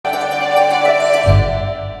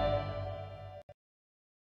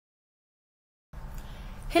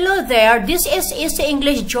Hello there, this is Easy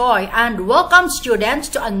English Joy and welcome students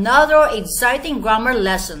to another exciting grammar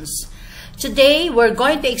lessons. Today we're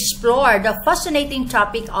going to explore the fascinating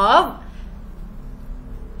topic of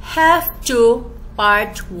have to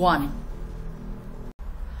part 1.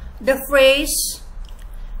 The phrase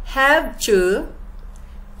have to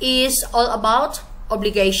is all about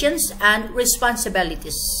obligations and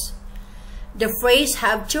responsibilities. The phrase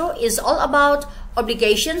have to is all about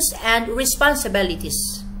obligations and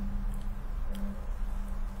responsibilities.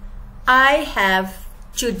 I have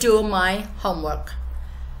to do my homework.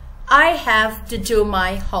 I have to do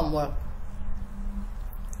my homework.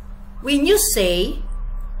 When you say,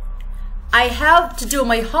 I have to do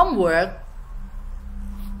my homework,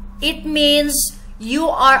 it means you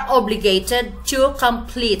are obligated to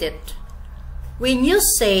complete it. When you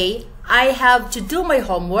say, I have to do my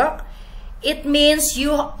homework, it means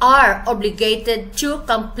you are obligated to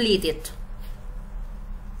complete it.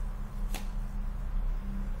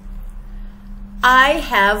 I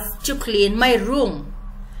have to clean my room.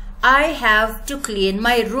 I have to clean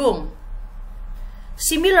my room.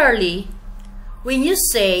 Similarly, when you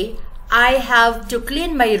say, I have to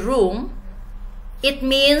clean my room, it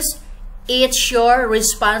means it's your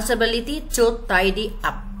responsibility to tidy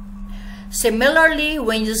up. Similarly,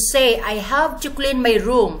 when you say, I have to clean my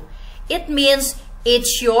room, it means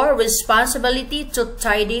it's your responsibility to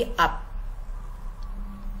tidy up.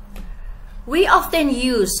 We often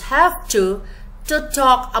use have to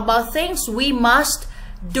talk about things we must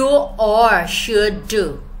do or should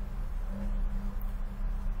do.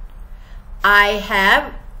 I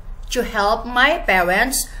have to help my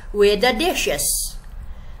parents with the dishes.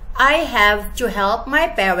 I have to help my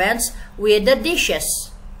parents with the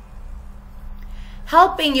dishes.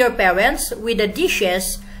 Helping your parents with the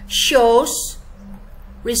dishes shows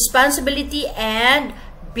responsibility and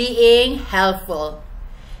being helpful.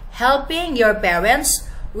 Helping your parents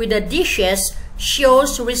with the dishes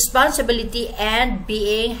shows responsibility and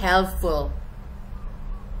being helpful.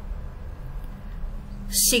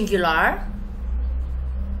 Singular.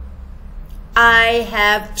 I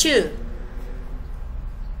have to.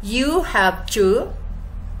 You have to.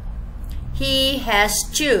 He has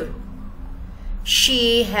to.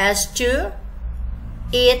 She has to.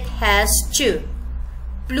 It has to.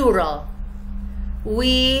 Plural.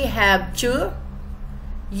 We have to.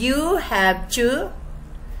 You have to.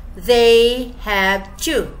 They have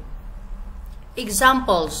to.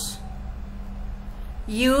 Examples.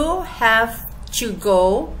 You have to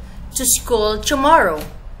go to school tomorrow.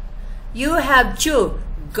 You have to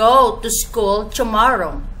go to school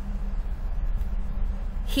tomorrow.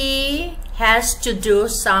 He has to do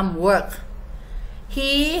some work.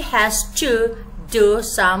 He has to do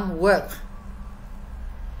some work.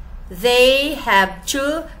 They have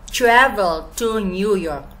to travel to New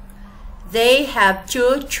York. They have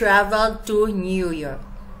to travel to New York.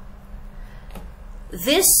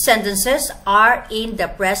 These sentences are in the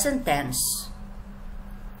present tense.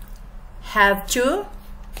 Have to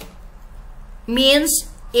means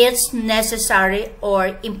it's necessary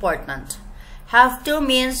or important. Have to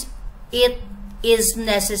means it is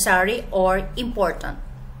necessary or important.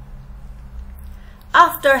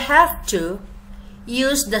 After have to,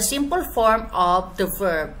 use the simple form of the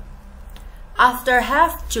verb. After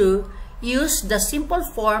have to, use the simple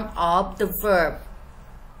form of the verb.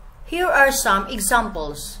 Here are some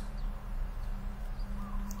examples.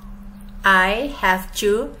 I have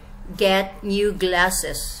to get new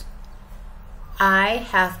glasses. I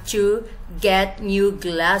have to get new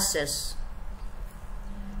glasses.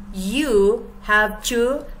 You have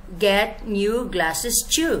to get new glasses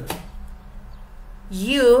too.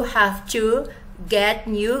 You have to get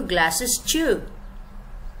new glasses too.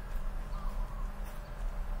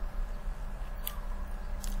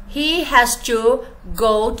 He has to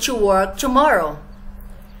go to work tomorrow.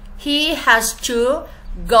 He has to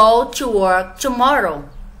go to work tomorrow.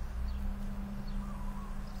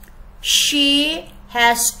 She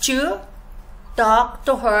has to talk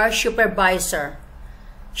to her supervisor.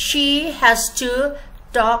 She has to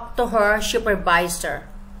talk to her supervisor.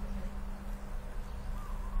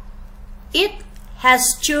 It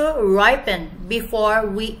has to ripen before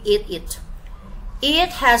we eat it.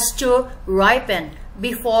 It has to ripen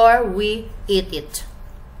before we eat it.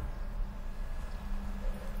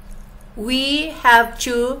 We have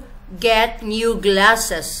to get new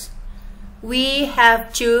glasses. We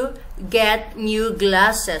have to get new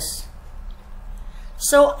glasses.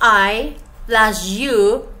 So I plus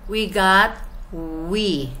you, we got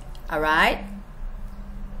we. Alright?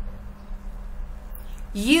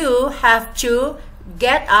 You have to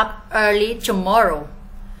get up early tomorrow.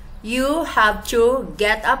 You have to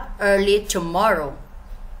get up early tomorrow.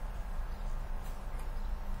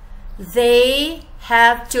 They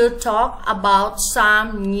have to talk about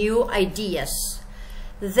some new ideas.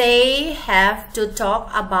 They have to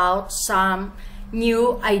talk about some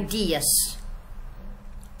new ideas.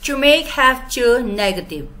 To make have to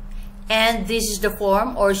negative, and this is the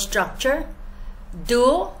form or structure: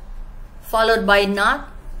 do followed by not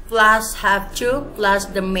plus have to plus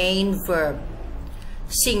the main verb.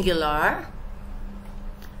 Singular: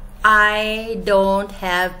 I don't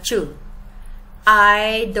have to.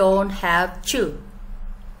 I don't have to.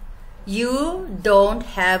 You don't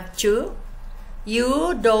have to.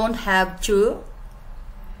 You don't have to.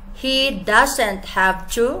 He doesn't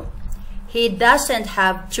have to. He doesn't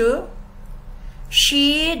have to.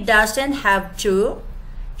 She doesn't have to.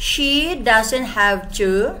 She doesn't have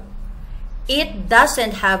to. It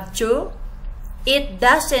doesn't have to. It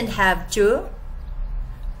doesn't have to.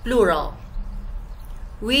 Plural: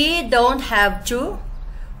 we don't have to.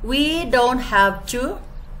 We don't have to.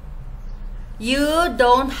 You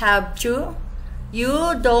don't have to.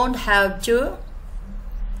 You don't have to.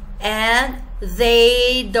 And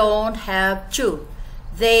they don't have to.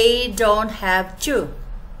 They don't have to.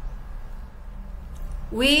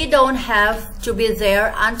 We don't have to be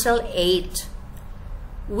there until 8.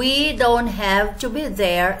 We don't have to be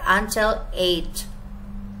there until 8.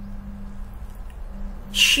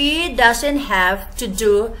 She doesn't have to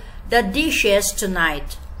do the dishes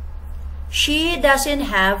tonight. She doesn't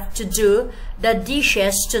have to do the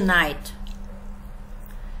dishes tonight.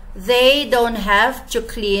 They don't have to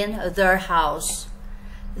clean their house.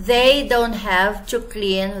 They don't have to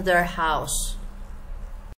clean their house.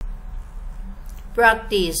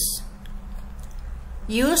 Practice.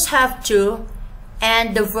 Use have to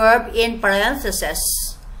and the verb in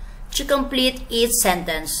parentheses to complete each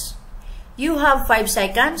sentence. You have 5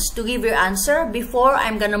 seconds to give your answer before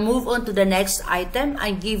I'm gonna move on to the next item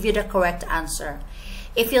and give you the correct answer.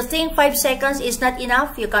 If you think 5 seconds is not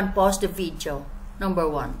enough, you can pause the video. Number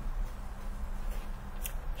 1.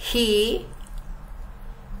 He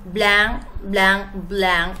blank blank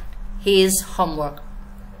blank his homework.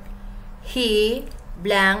 He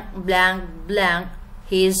blank blank blank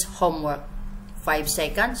his homework. 5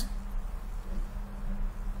 seconds.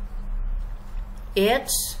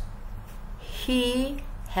 It's he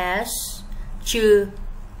has to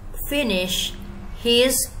finish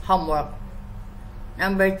his homework.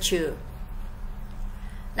 Number 2.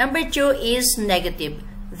 Number 2 is negative.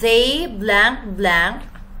 They blank blank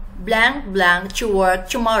blank blank to work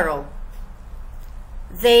tomorrow.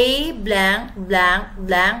 They blank blank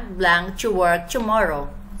blank blank to work tomorrow.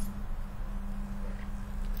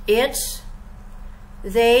 It's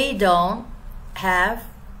they don't have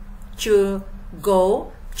to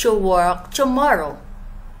go to work tomorrow.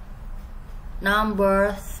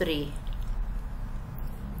 Number 3.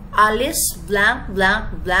 Alice blank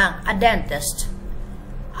blank blank a dentist.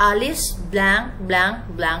 Alice blank blank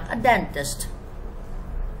blank a dentist.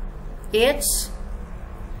 It's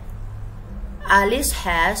Alice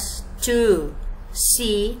has to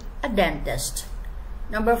see a dentist.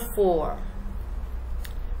 Number 4.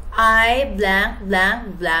 I blank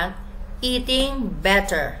blank blank eating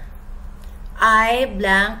better. I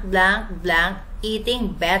blank blank blank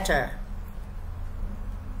eating better.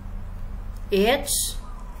 It's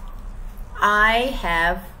I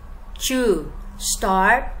have to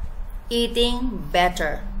start eating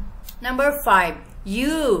better. Number 5.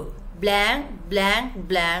 You blank blank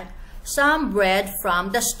blank some bread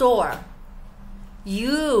from the store.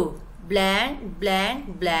 You blank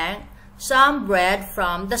blank blank some bread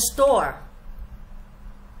from the store.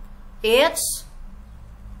 It's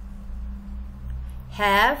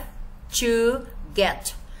have to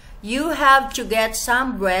get. You have to get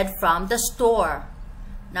some bread from the store.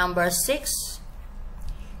 Number 6.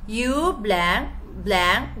 You blank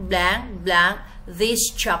blank blank blank this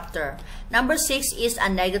chapter. Number 6 is a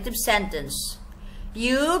negative sentence.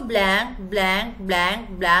 You blank blank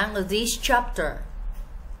blank blank this chapter.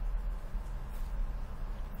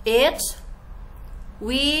 It's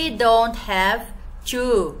we don't have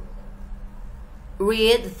to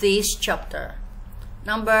read this chapter.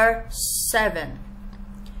 Number 7.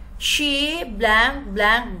 She blank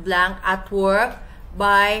blank blank at work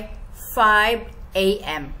by 5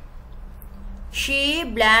 a.m. She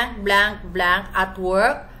blank blank blank at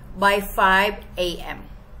work by 5 a.m.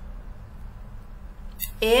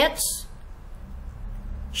 It's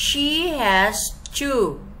she has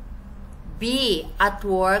to be at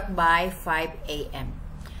work by 5 a.m.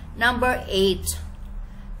 Number 8.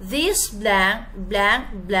 This blank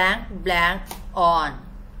blank blank blank on.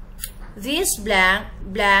 this blank,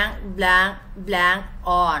 blank, blank, blank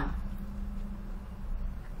on.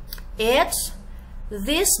 It's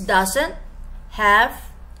this doesn't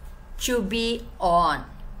have to be on.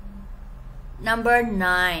 Number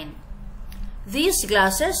 9. These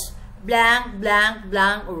glasses blank, blank,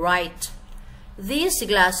 blank, right. These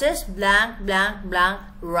glasses blank, blank, blank,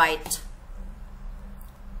 right.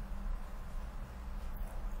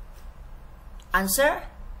 Answer?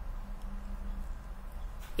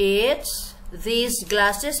 It's these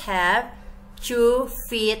glasses have to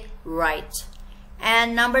fit right.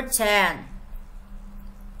 And number 10.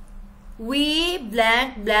 We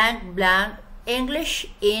blank, blank, blank English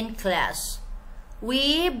in class.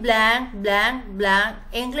 We blank, blank, blank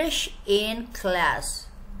English in class.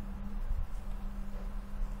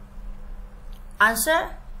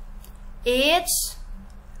 Answer? It's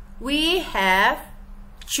we have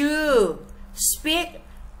to speak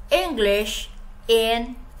English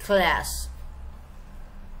in class.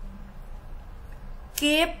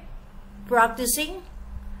 Keep practicing,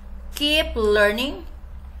 keep learning,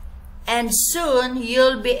 and soon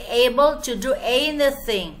you'll be able to do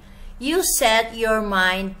anything you set your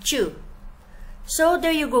mind to. So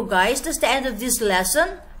there you go, guys. That's the end of this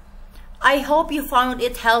lesson. I hope you found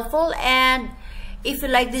it helpful, and if you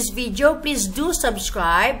like this video, please do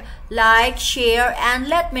subscribe, like, share, and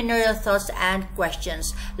let me know your thoughts and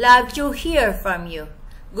questions. Love to hear from you.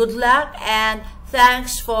 Good luck and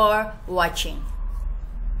thanks for watching.